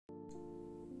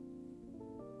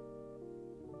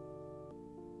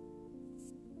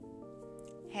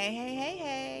Hey, hey, hey,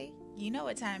 hey. You know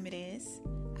what time it is.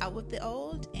 Out with the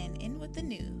old and in with the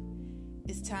new.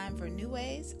 It's time for new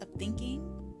ways of thinking,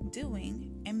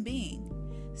 doing, and being.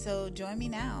 So join me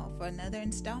now for another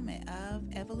installment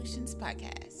of Evolutions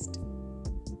Podcast.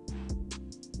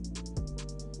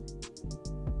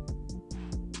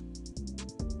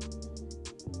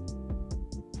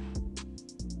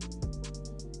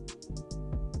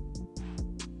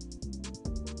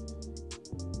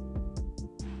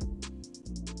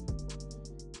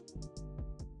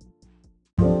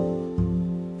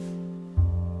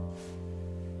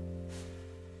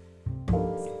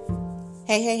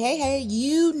 Hey, hey, hey, hey,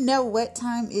 you know what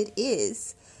time it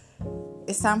is.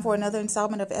 It's time for another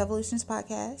installment of Evolutions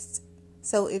Podcast.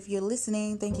 So if you're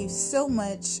listening, thank you so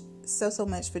much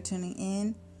for tuning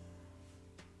in.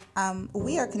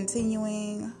 We are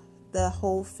continuing the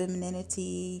whole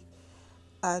femininity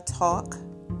talk.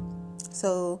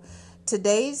 So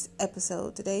today's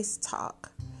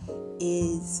talk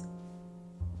is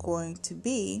going to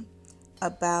be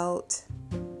about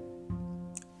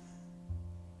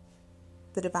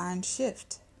the divine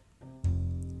shift,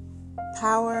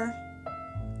 power,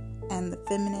 and the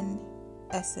feminine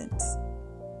essence.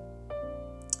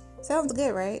 Sounds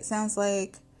good, right? Sounds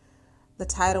like the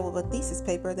title of a thesis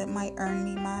paper that might earn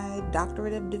me my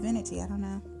doctorate of divinity. I don't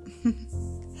know.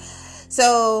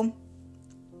 So,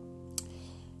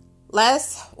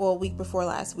 week before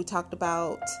last, we talked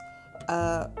about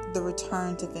the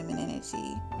return to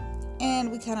femininity.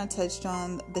 And we kind of touched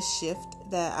on the shift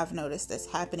that I've noticed that's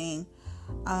happening,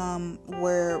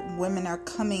 where women are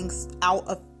coming out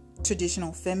of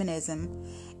traditional feminism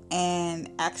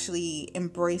and actually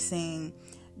embracing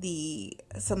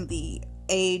some of the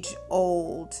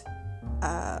age-old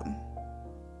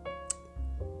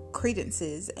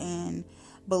credences and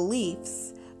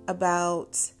beliefs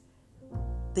about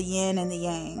the yin and the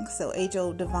yang. So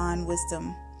age-old divine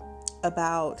wisdom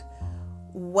about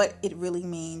what it really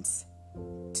means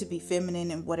to be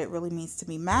feminine and what it really means to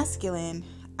be masculine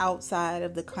outside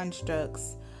of the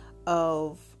constructs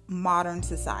of modern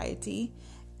society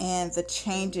and the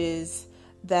changes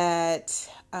that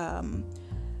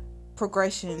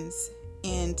progressions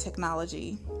in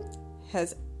technology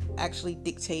has actually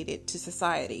dictated to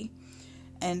society.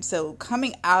 And so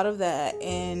coming out of that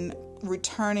and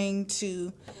returning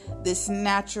to this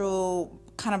natural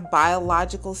kind of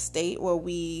biological state where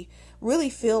we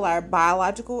really feel our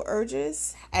biological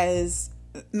urges as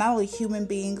not only human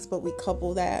beings, but we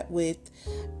couple that with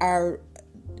our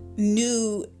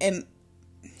new and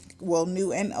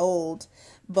old,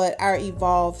 but our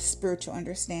evolved spiritual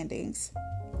understandings,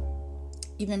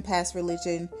 even past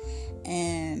religion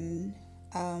and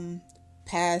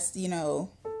past,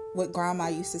 what grandma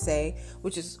used to say,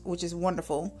 which is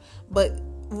wonderful, but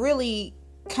really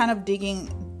kind of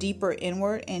digging deeper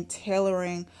inward and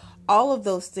tailoring all of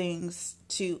those things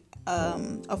to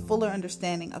a fuller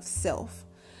understanding of self.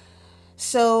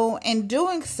 So in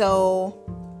doing so,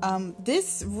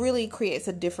 this really creates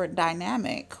a different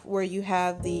dynamic where you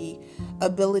have the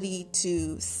ability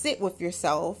to sit with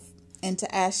yourself and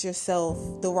to ask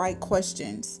yourself the right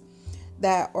questions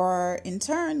that are in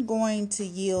turn going to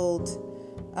yield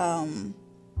the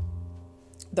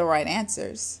right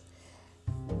answers.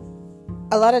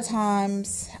 A lot of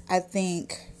times I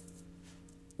think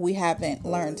we haven't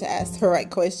learned to ask the right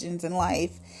questions in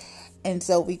life. And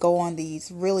so we go on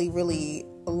these really, really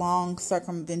long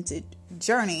circumvented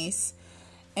journeys,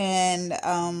 and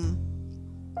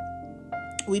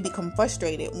we become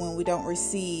frustrated when we don't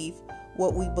receive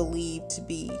what we believe to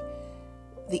be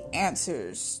the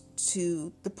answers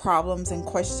to the problems and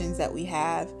questions that we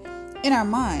have in our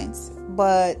minds.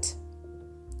 But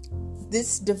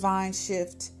this divine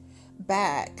shift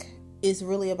back is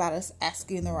really about us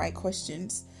asking the right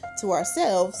questions to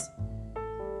ourselves.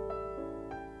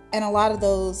 And a lot of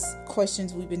those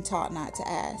questions we've been taught not to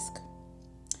ask.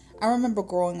 I remember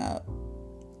growing up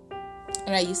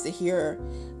and I used to hear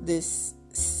this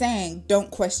saying, don't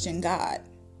question God.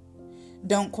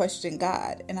 Don't question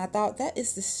God. And I thought that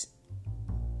has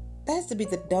to be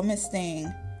the dumbest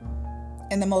thing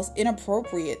and the most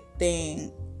inappropriate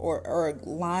thing or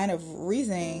line of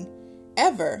reasoning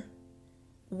ever.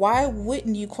 Why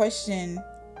wouldn't you question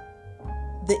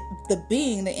the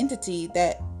being, the entity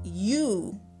that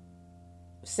you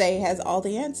say has all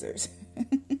the answers?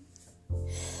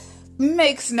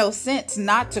 Makes no sense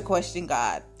not to question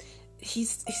God. He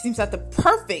seems like the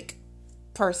perfect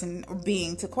person or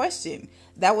being to question.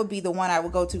 That would be the one I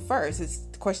would go to first, is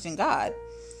to question God.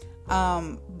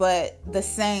 But the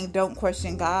saying don't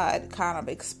question God kind of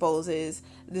exposes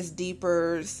this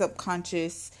deeper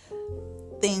subconscious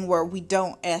thing where we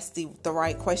don't ask the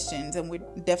right questions, and we're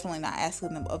definitely not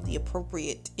asking them of the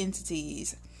appropriate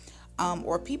entities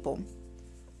or people.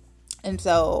 And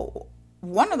so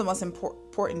one of the most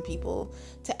important people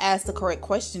to ask the correct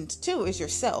questions to is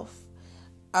yourself.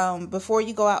 Before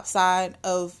you go outside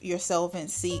of yourself and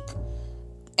seek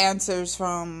answers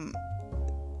from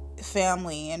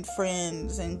family and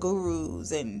friends and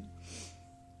gurus, and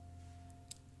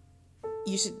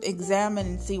you should examine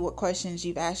and see what questions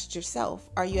you've asked yourself.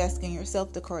 Are you asking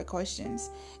yourself the correct questions?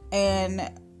 And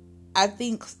I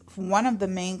think one of the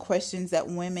main questions that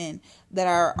women that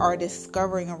are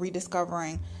discovering and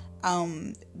rediscovering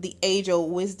the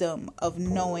age-old wisdom of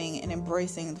knowing and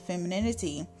embracing the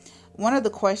femininity, one of the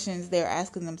questions they're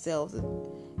asking themselves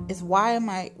is, why am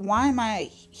I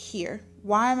here?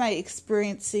 Why am I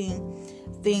experiencing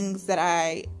things that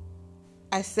I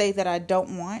say that I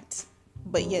don't want,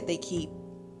 but yet they keep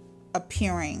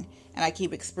appearing and I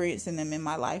keep experiencing them in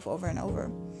my life over and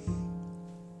over?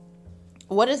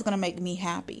 What is going to make me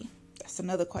happy? That's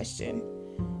another question.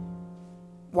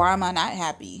 Why am I not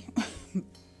happy?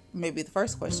 Maybe the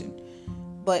first question.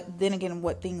 But then again,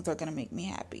 what things are going to make me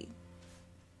happy?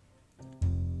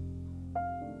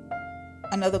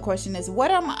 Another question is, what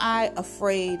am I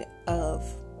afraid of?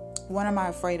 What am I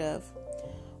afraid of?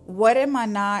 What am I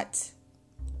not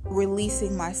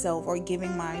releasing myself or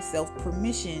giving myself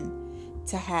permission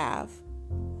to have,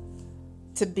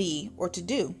 to be, or to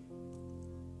do?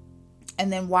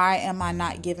 And then why am I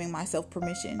not giving myself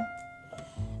permission?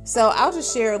 So I'll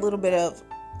just share a little bit of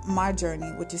my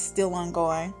journey, which is still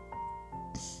ongoing.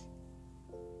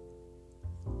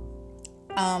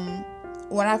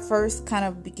 When I first kind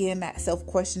of began that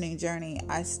self-questioning journey,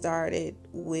 I started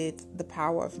with The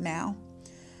Power of Now,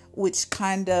 which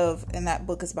and that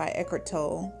book is by Eckhart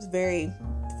Tolle. It's a very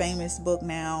famous book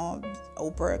now.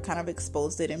 Oprah kind of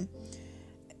exposed it, and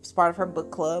it's part of her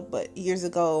book club. But years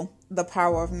ago, The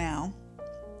Power of Now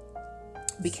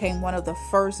became one of the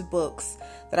first books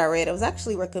that I read. It was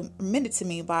actually recommended to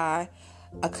me by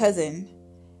a cousin,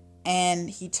 and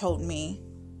he told me,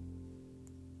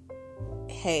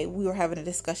 hey, we were having a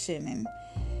discussion, and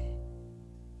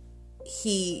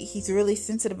he's really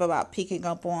sensitive about picking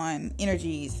up on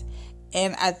energies.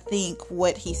 And I think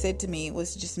what he said to me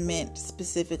was just meant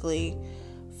specifically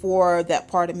for that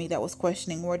part of me that was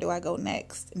questioning, where do I go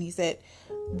next? And he said,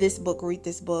 read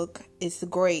this book. It's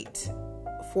great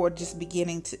for just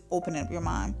beginning to open up your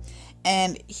mind.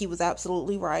 And he was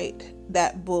absolutely right.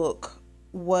 That book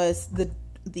was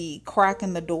the crack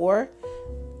in the door,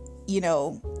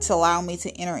 to allow me to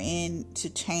enter in, to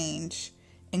change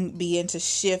and begin to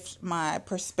shift my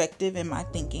perspective and my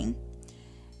thinking.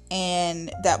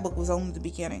 And that book was only the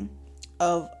beginning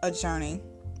of a journey.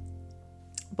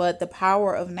 But The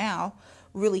Power of Now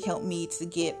really helped me to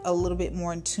get a little bit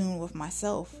more in tune with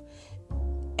myself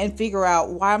and figure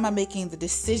out, why am I making the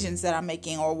decisions that I'm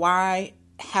making, or why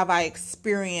have I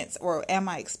experienced, or am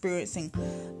I experiencing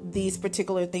these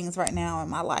particular things right now in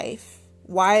my life?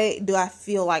 Why do I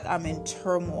feel like I'm in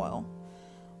turmoil?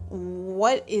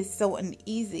 What is so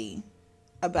uneasy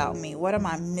about me? What am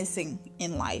I missing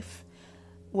in life?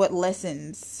 What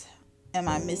lessons am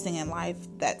I missing in life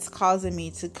that's causing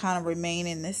me to kind of remain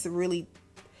in this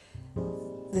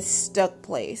stuck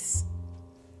place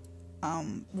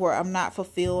where I'm not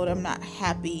fulfilled, I'm not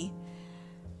happy,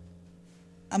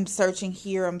 I'm searching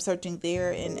here, I'm searching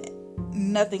there, and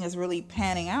nothing is really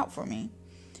panning out for me.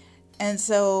 And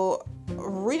so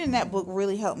reading that book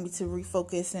really helped me to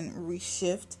refocus and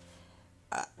reshift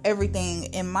everything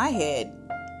in my head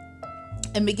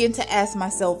and begin to ask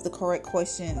myself the correct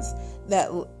questions that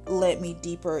led me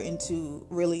deeper into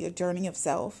really a journey of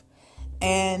self.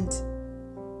 And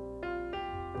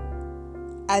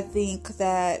I think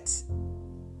that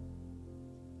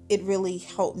it really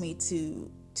helped me to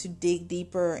dig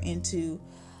deeper into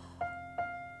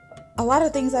a lot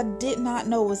of things I did not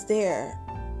know was there.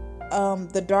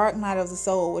 The dark night of the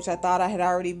soul, which I thought I had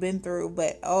already been through,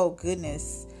 but oh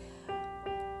goodness,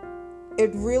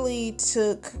 it really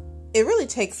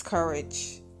takes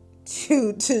courage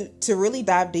to really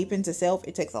dive deep into self.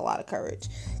 It takes a lot of courage,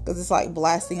 because it's like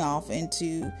blasting off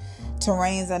into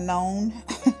terrains unknown,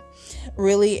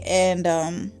 really.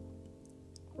 And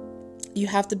you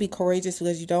have to be courageous,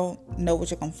 because you don't know what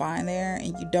you're gonna find there,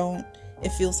 and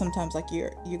it feels sometimes like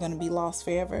you're gonna be lost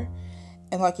forever,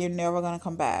 and like you're never gonna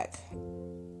come back.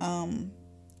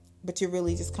 But you're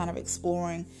really just kind of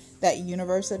exploring that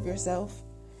universe of yourself.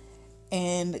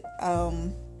 And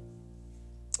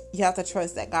you have to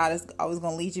trust that God is always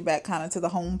going to lead you back kind of to the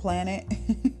home planet.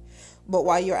 But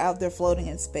while you're out there floating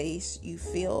in space, you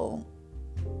feel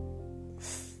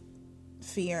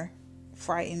fear,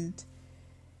 frightened,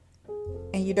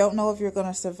 and you don't know if you're going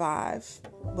to survive,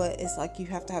 but it's like you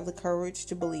have to have the courage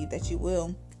to believe that you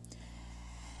will.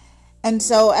 And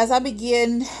so as I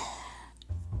begin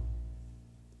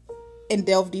and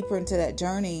delve deeper into that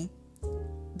journey,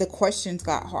 the questions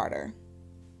got harder.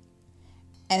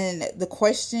 And the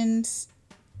questions,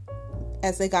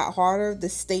 as they got harder, the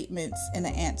statements and the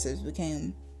answers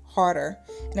became harder.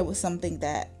 And it was something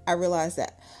that I realized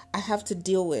that I have to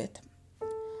deal with,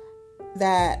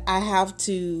 that I have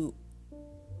to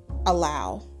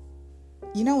allow.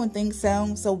 You know, when things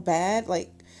sound so bad,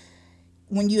 like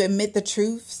when you admit the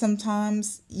truth,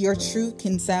 sometimes your truth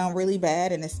can sound really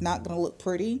bad and it's not going to look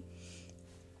pretty.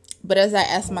 But as I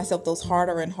asked myself those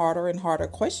harder and harder and harder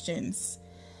questions,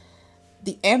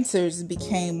 the answers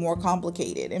became more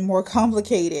complicated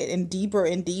and deeper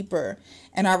and deeper.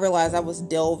 And I realized I was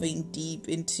delving deep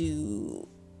into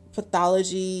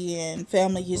pathology and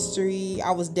family history.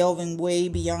 I was delving way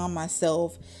beyond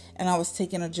myself, and I was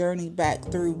taking a journey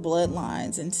back through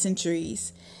bloodlines and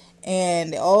centuries.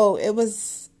 And it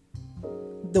was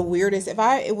the weirdest. If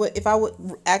I would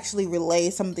actually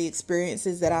relay some of the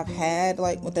experiences that I've had,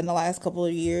 like within the last couple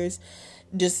of years,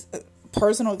 just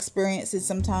personal experiences,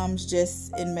 sometimes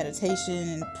just in meditation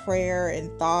and prayer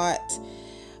and thought,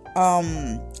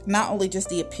 not only just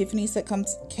the epiphanies that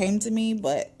came to me,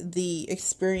 but the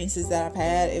experiences that I've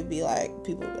had, it'd be like,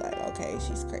 people would be like, okay,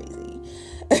 she's crazy.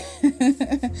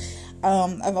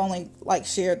 I've only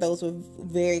shared those with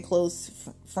very close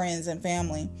friends and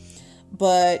family,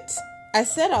 but I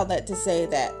said all that to say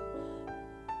that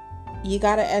you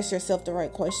got to ask yourself the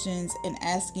right questions, and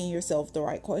asking yourself the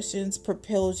right questions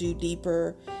propels you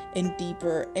deeper and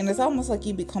deeper. And it's almost like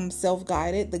you become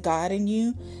self-guided. The God in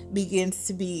you begins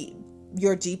to be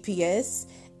your GPS,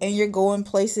 and you're going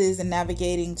places and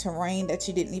navigating terrain that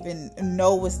you didn't even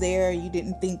know was there. You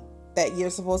didn't think that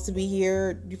you're supposed to be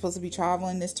here. You're supposed to be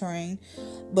traveling this terrain,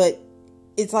 but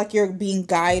it's like you're being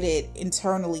guided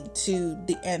internally to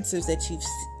the answers that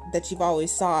you've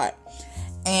always sought.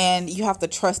 And you have to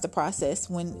trust the process.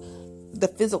 When the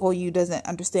physical you doesn't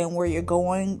understand where you're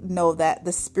going, know that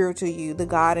the spiritual you, the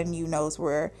God in you, knows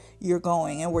where you're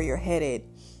going and where you're headed.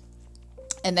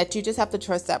 And that you just have to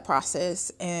trust that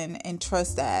process and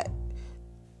trust that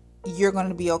you're going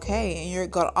to be okay, and you're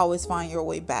going to always find your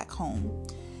way back home.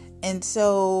 And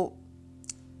so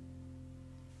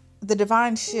the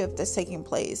divine shift that's taking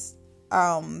place,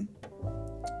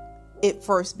 it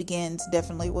first begins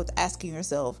definitely with asking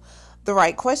yourself the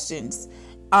right questions.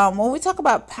 When we talk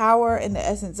about power and the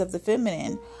essence of the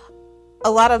feminine, a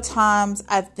lot of times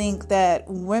I think that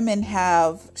women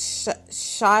have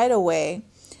shied away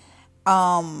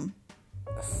from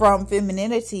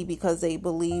femininity because they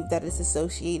believe that it's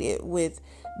associated with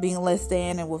being less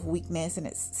than and with weakness. And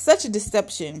it's such a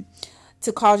deception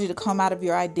to cause you to come out of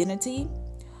your identity,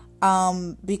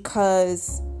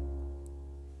 because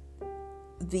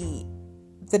the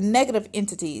negative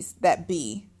entities that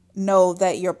know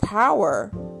that your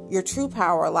power, your true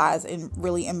power, lies in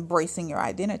really embracing your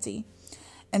identity.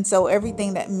 And so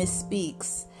everything that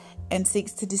misspeaks and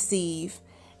seeks to deceive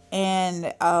and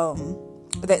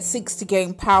that seeks to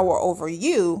gain power over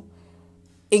you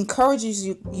encourages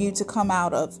you to come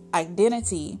out of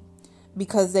identity,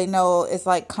 because they know it's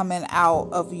like coming out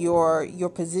of your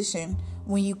position.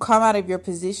 When you come out of your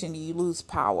position, you lose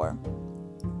power.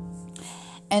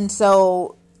 And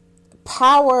so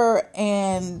power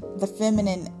and the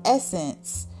feminine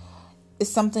essence is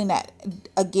something that,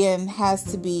 again, has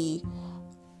to be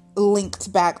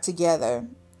linked back together.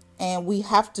 And we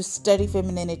have to study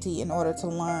femininity in order to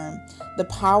learn the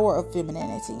power of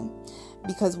femininity,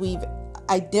 because we've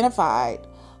identified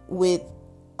with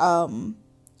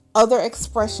other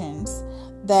expressions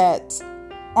that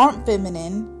aren't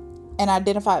feminine and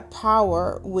identified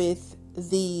power with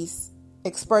these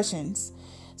expressions.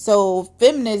 So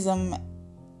feminism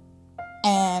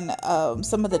and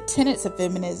some of the tenets of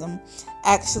feminism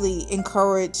actually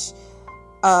encourage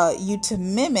you to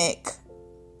mimic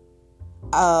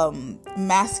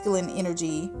masculine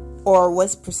energy, or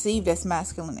what's perceived as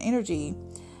masculine energy,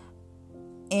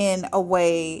 in a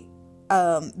way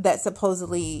that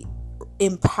supposedly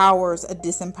empowers a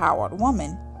disempowered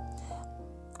woman.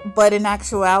 But in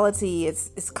actuality,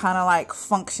 it's kind of like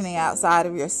functioning outside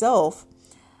of yourself.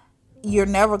 You're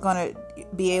never going to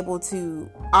be able to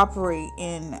operate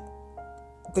in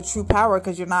the true power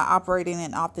because you're not operating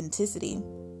in authenticity.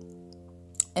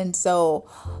 And so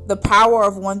the power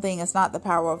of one thing is not the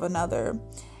power of another.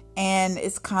 And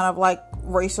it's kind of like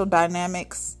racial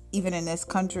dynamics, even in this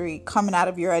country, coming out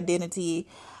of your identity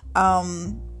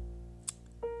and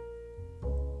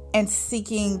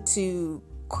seeking to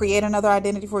create another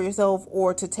identity for yourself,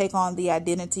 or to take on the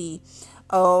identity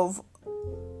of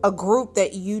a group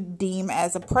that you deem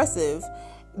as oppressive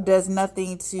does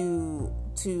nothing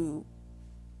to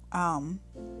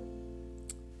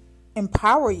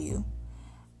empower you.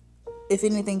 If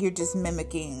anything, you're just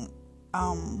mimicking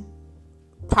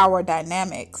power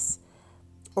dynamics,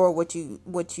 or what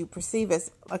you perceive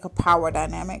as like a power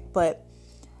dynamic. But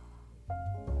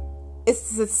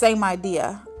it's the same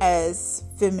idea as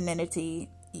femininity.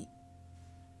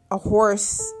 A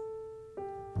horse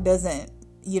doesn't,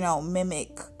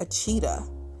 mimic a cheetah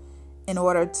in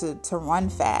order to run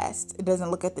fast. It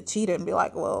doesn't look at the cheetah and be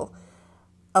like, well,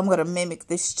 I'm going to mimic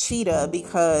this cheetah,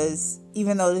 because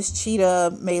even though this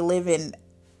cheetah may live in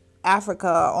Africa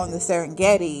on the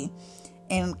Serengeti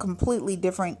in completely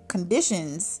different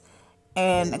conditions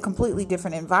and a completely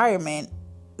different environment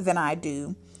than I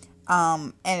do,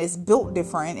 and it's built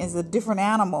different, it's a different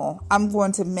animal, I'm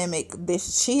going to mimic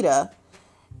this cheetah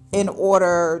in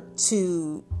order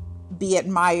to be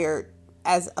admired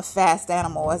as a fast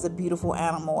animal, as a beautiful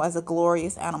animal, as a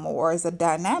glorious animal, or as a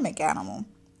dynamic animal.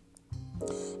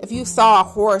 If you saw a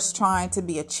horse trying to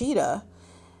be a cheetah,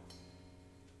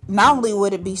 not only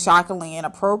would it be shockingly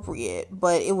inappropriate,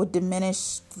 but it would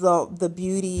diminish the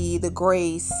beauty, the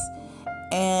grace,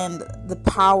 and the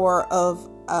power of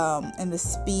and the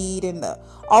speed and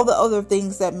all the other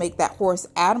things that make that horse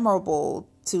admirable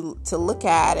to look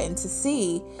at and to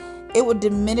see. It would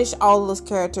diminish all of those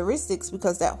characteristics,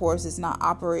 because that horse is not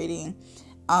operating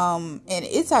in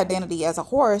its identity as a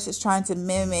horse. It's trying to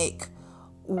mimic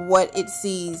what it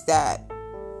sees that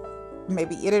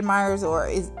maybe it admires or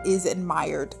is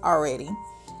admired already.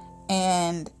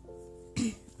 And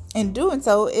in doing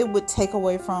so, it would take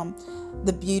away from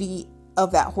the beauty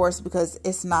of that horse, because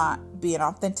it's not being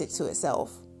authentic to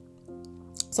itself.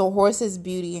 So a horse's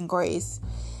beauty and grace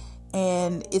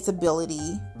and its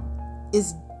ability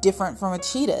is different from a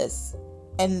cheetah's,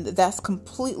 and that's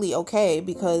completely okay,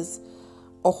 because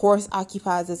a horse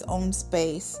occupies its own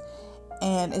space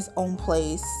and its own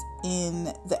place in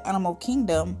the animal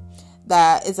kingdom.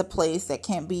 That is a place that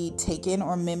can't be taken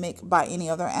or mimicked by any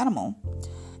other animal.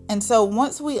 And so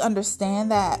once we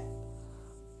understand that,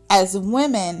 as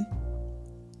women,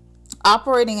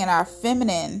 operating in our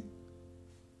feminine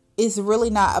is really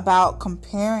not about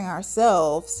comparing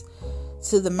ourselves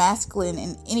to the masculine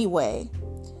in any way.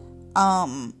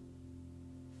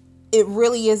 It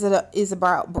really is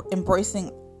about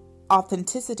embracing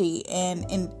authenticity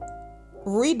and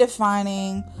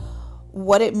redefining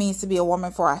what it means to be a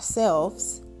woman for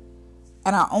ourselves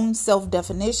and our own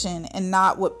self-definition, and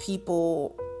not what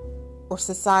people or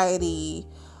society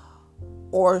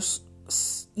or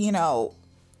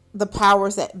the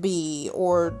powers that be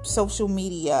or social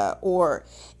media or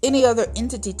any other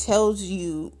entity tells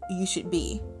you should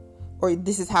be, or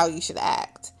this is how you should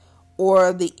act,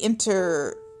 or the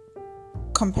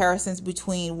comparisons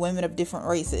between women of different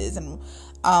races and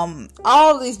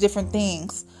all of these different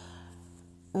things.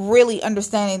 Really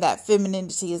understanding that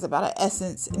femininity is about an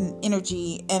essence and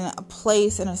energy and a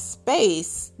place and a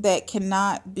space that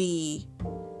cannot be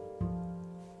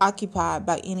occupied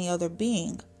by any other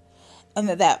being. And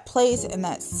that place and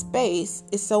that space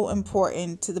is so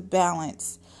important to the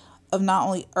balance of not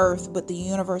only Earth, but the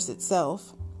universe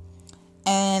itself.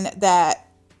 And that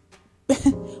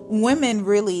women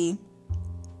really,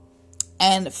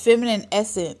 and feminine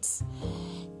essence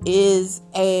is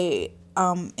a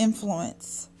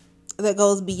influence that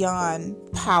goes beyond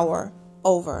power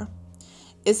over.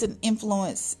 It's an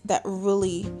influence that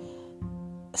really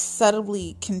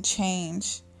subtly can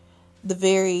change the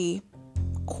very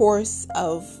course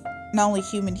of not only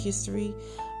human history,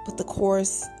 but the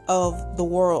course of the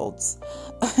worlds.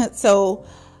 So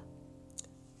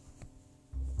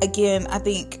again, I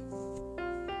think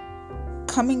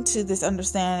coming to this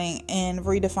understanding and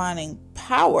redefining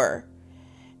power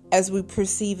as we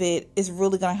perceive it is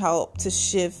really going to help to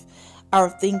shift our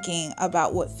thinking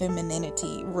about what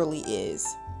femininity really is.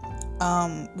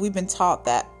 We've been taught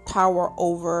that power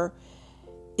over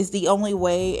is the only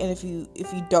way, and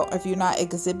if you're not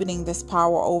exhibiting this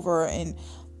power over and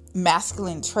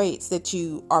masculine traits, that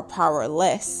you are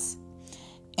powerless.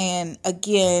 And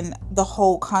again, the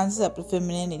whole concept of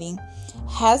femininity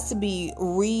has to be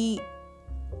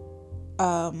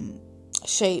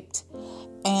shaped,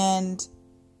 and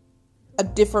a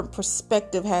different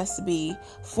perspective has to be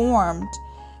formed,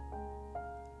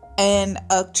 and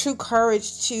a true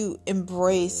courage to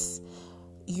embrace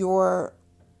your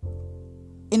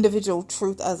individual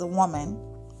truth as a woman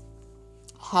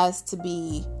has to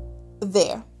be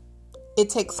there. It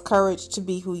takes courage to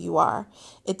be who you are.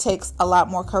 It takes a lot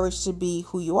more courage to be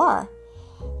who you are,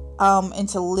 and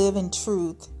to live in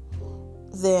truth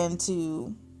than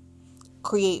to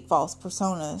create false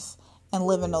personas and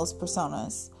live in those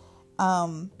personas. I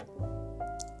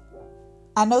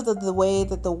know that the way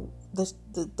that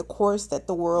the course that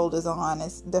the world is on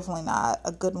is definitely not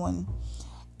a good one,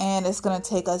 and it's going to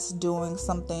take us doing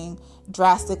something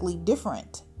drastically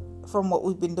different from what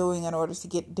we've been doing in order to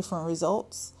get different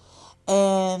results.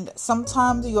 And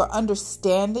sometimes your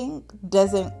understanding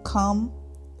doesn't come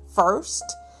first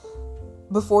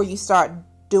before you start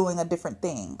doing a different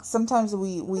thing. Sometimes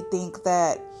we think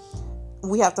that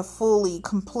we have to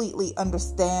completely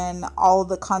understand all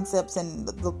the concepts and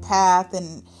the path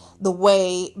and the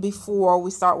way before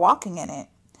we start walking in it.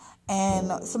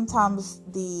 And sometimes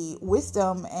the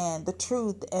wisdom and the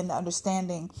truth and the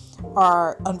understanding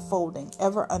are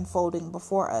ever unfolding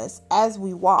before us as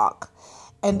we walk,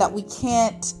 and that we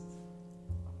can't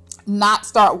not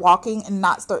start walking and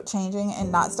not start changing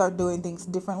and not start doing things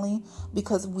differently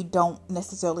because we don't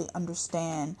necessarily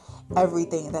understand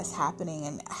everything that's happening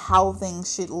and how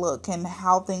things should look and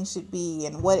how things should be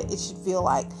and what it should feel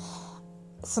like.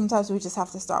 Sometimes we just have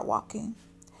to start walking.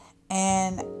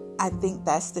 And I think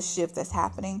that's the shift that's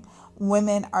happening.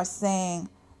 Women are saying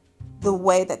the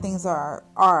way that things are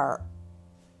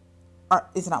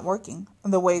is not working.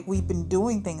 And the way we've been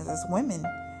doing things as women,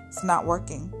 it's not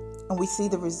working. And we see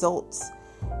the results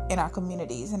in our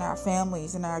communities, in our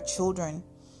families, in our children,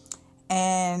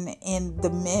 and in the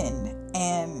men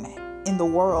and in the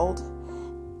world.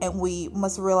 And we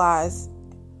must realize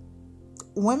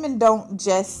women don't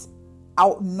just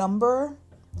outnumber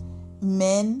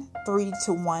men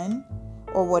 3-1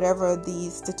 or whatever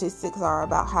these statistics are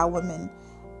about how women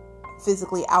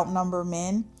physically outnumber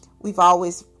men. We've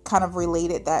always kind of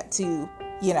related that to,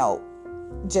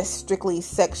 just strictly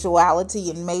sexuality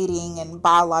and mating and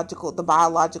the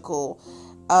biological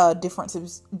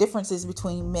differences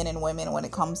between men and women when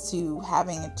it comes to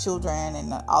having children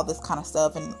and all this kind of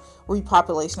stuff and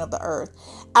repopulation of the earth.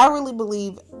 I really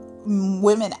believe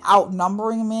women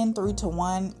outnumbering men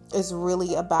 3-1 is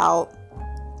really about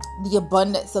the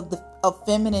abundance of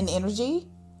feminine energy,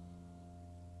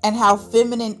 and how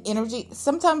feminine energy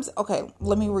sometimes,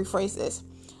 let me rephrase this,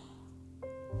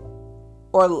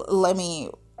 or let me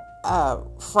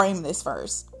frame this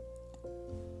first.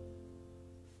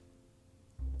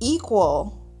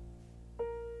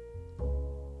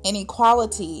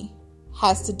 Inequality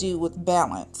has to do with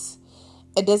balance.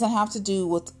 It doesn't have to do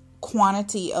with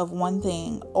quantity of one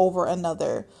thing over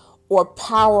another, or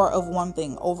power of one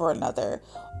thing over another,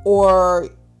 or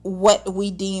what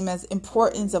we deem as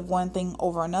importance of one thing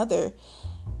over another.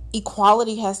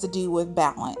 Equality has to do with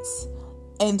balance.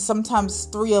 And sometimes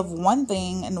 3 of one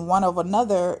thing and 1 of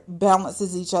another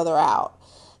balances each other out.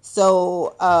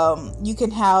 So you can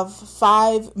have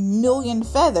 5 million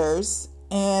feathers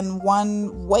and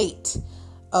 1 weight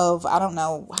of, I don't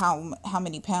know how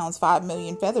many pounds 5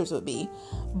 million feathers would be.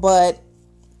 But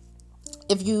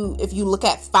if you look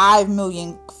at 5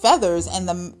 million feathers and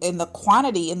the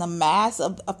quantity and the mass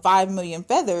of 5 million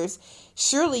feathers,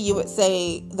 surely you would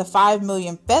say the 5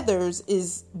 million feathers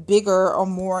is bigger or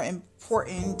more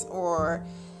important or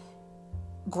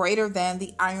greater than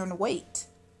the iron weight.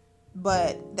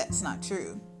 But that's not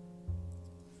true.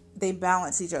 They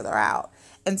balance each other out.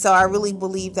 And so I really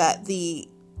believe that the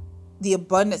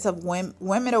abundance of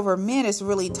women over men is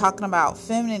really talking about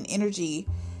feminine energy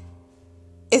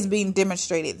is being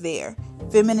demonstrated there.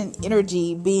 Feminine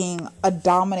energy being a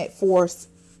dominant force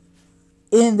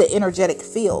in the energetic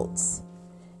fields.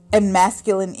 And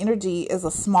masculine energy is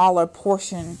a smaller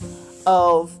portion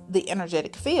of the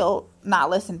energetic field, not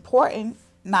less important,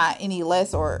 not any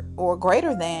less or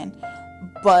greater than,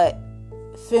 but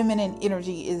feminine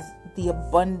energy is the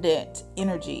abundant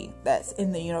energy that's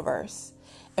in the universe,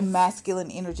 and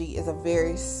masculine energy is a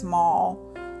very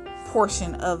small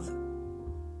portion of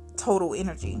total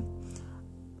energy,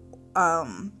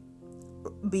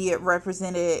 be it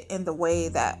represented in the way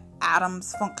that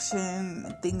atoms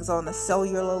function, things on the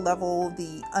cellular level,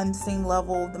 the unseen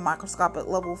level, the microscopic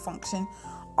level function,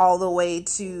 all the way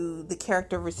to the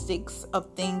characteristics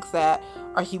of things that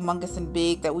are humongous and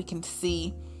big that we can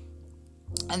see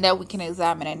and that we can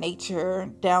examine in nature,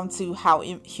 down to how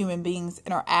human beings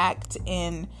interact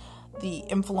and the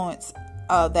influence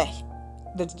that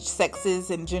the sexes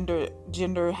and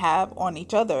gender have on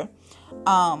each other.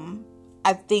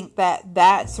 I think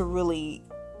that's really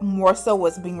more so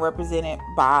what's being represented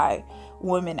by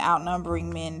women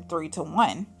outnumbering men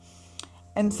 3-1.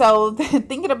 And so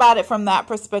thinking about it from that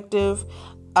perspective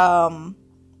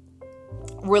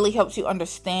really helps you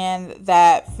understand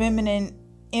that feminine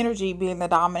energy being the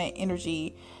dominant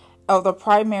energy of the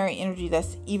primary energy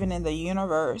that's even in the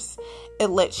universe, it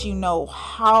lets you know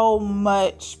how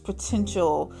much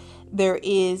potential there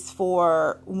is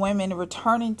for women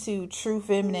returning to true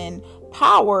feminine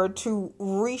power to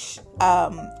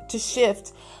to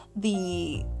shift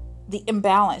the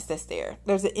imbalance that's there.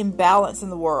 There's an imbalance in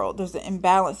the world. There's an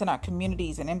imbalance in our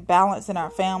communities, an imbalance in our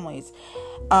families.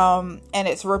 And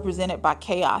it's represented by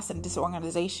chaos and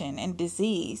disorganization and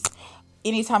disease.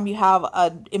 Anytime you have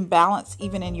an imbalance,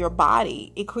 even in your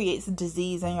body, it creates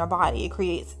disease in your body. It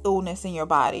creates illness in your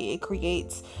body. It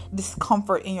creates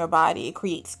discomfort in your body. It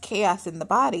creates chaos in the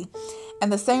body.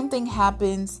 And the same thing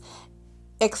happens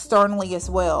externally as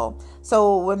well.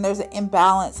 So when there's an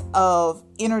imbalance of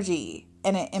energy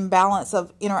and an imbalance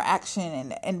of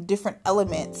interaction and different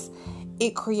elements,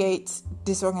 it creates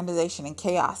disorganization and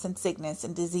chaos and sickness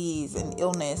and disease and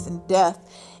illness and death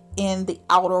in the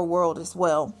outer world as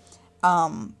well.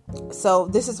 So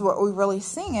this is what we're really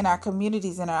seeing in our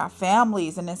communities and in our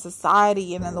families and in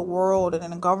society and in the world and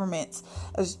in the governments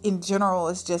in general.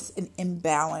 Is just an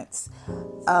imbalance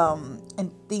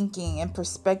in thinking and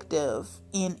perspective,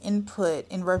 in input,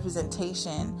 in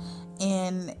representation,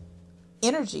 in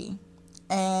energy.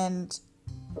 And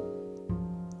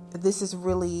this is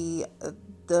really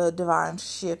the divine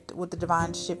shift. What the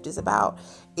divine shift is about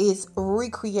is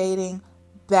recreating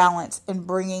balance and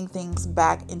bringing things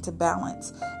back into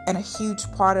balance. And a huge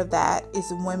part of that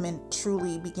is women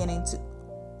truly beginning to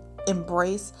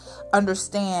embrace,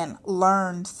 understand,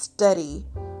 learn, study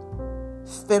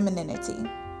femininity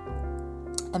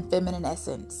and feminine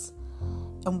essence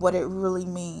and what it really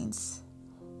means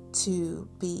to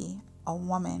be a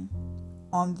woman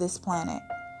on this planet,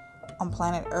 on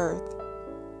planet Earth.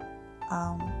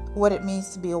 What it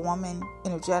means to be a woman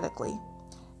energetically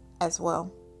as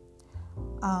well.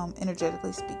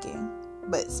 Energetically speaking,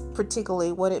 but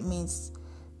particularly what it means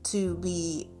to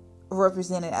be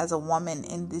represented as a woman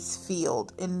in this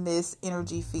field, in this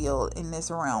energy field, in this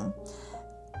realm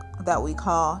that we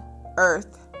call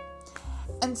Earth.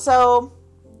 And so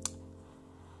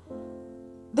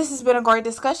this has been a great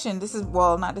discussion. This is,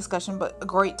 well, not discussion, but a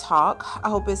great talk. I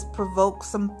hope it's provoked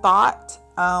some thought.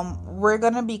 We're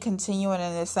going to be continuing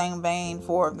in the same vein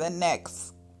for the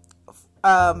next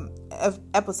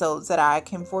episodes that I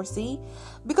can foresee,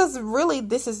 because really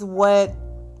this is what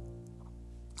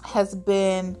has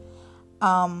been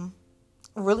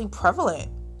really prevalent,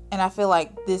 and I feel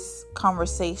like this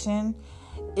conversation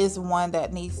is one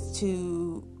that needs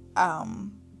to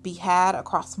be had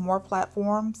across more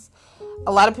platforms.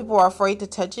 A lot of people are afraid to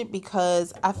touch it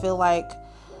because I feel like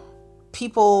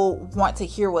people want to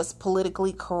hear what's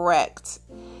politically correct,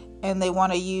 and they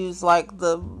want to use like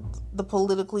the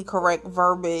politically correct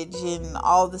verbiage and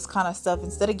all this kind of stuff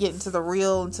instead of getting to the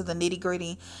real and to the nitty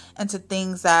gritty and to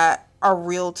things that are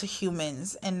real to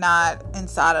humans and not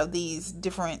inside of these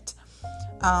different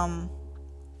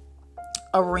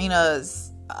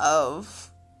arenas of,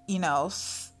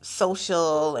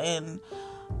 social and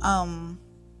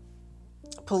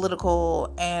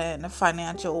political and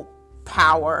financial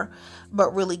power,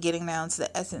 but really getting down to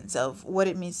the essence of what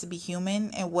it means to be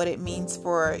human and what it means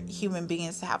for human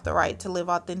beings to have the right to live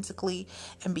authentically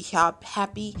and be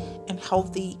happy and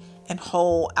healthy and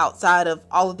whole outside of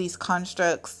all of these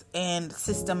constructs and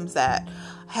systems that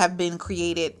have been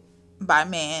created by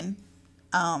man,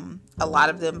 a lot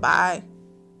of them by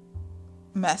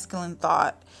masculine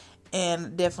thought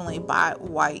and definitely by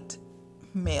white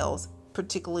males,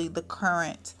 particularly the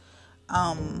current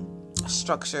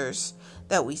structures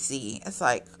that we see. It's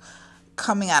like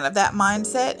coming out of that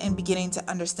mindset and beginning to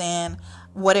understand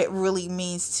what it really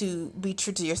means to be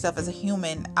true to yourself as a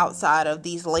human outside of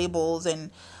these labels and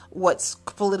what's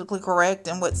politically correct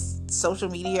and what's social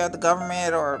media or the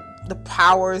government or the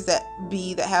powers that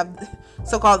have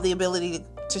so-called the ability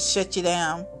to shut you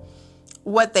down,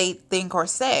 what they think or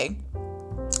say,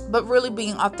 but really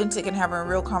being authentic and having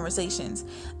real conversations.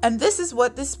 And this is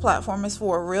what this platform is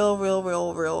for,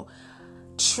 real,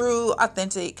 true,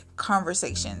 authentic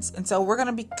conversations. And so we're going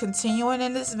to be continuing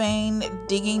in this vein,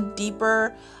 digging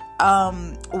deeper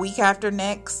week after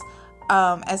next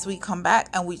as we come back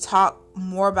and we talk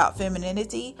more about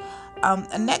femininity.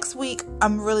 And next week,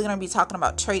 I'm really going to be talking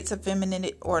about traits of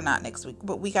femininity, or not next week,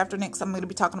 but week after next, I'm going to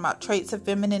be talking about traits of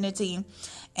femininity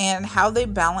and how they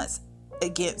balance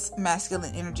against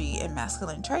masculine energy and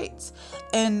masculine traits,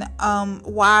 and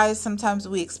why sometimes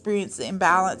we experience the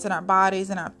imbalance in our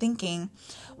bodies and our thinking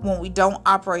when we don't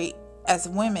operate as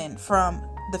women from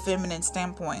the feminine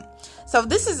standpoint. So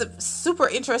this is a super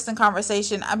interesting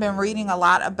conversation. I've been reading a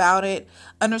lot about it,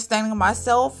 understanding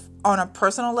myself on a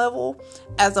personal level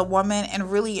as a woman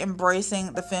and really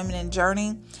embracing the feminine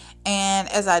journey. And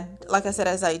as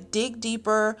I dig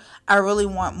deeper, I really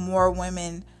want more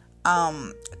women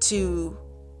to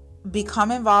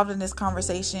become involved in this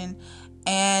conversation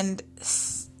and,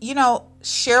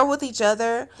 share with each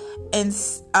other and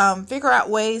figure out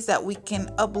ways that we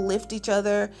can uplift each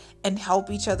other and help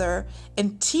each other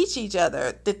and teach each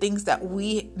other the things that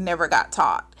we never got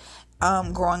taught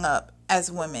growing up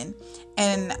as women,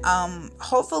 and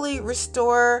hopefully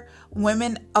restore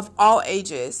women of all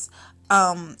ages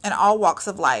and all walks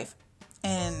of life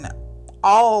and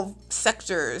all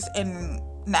sectors and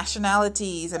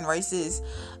nationalities and races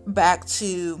back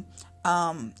to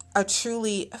a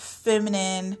truly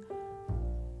feminine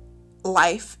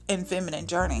life and feminine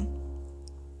journey.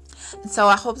 So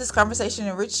I hope this conversation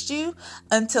enriched you.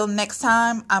 Until next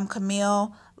time, I'm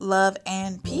Camille. Love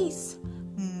and peace.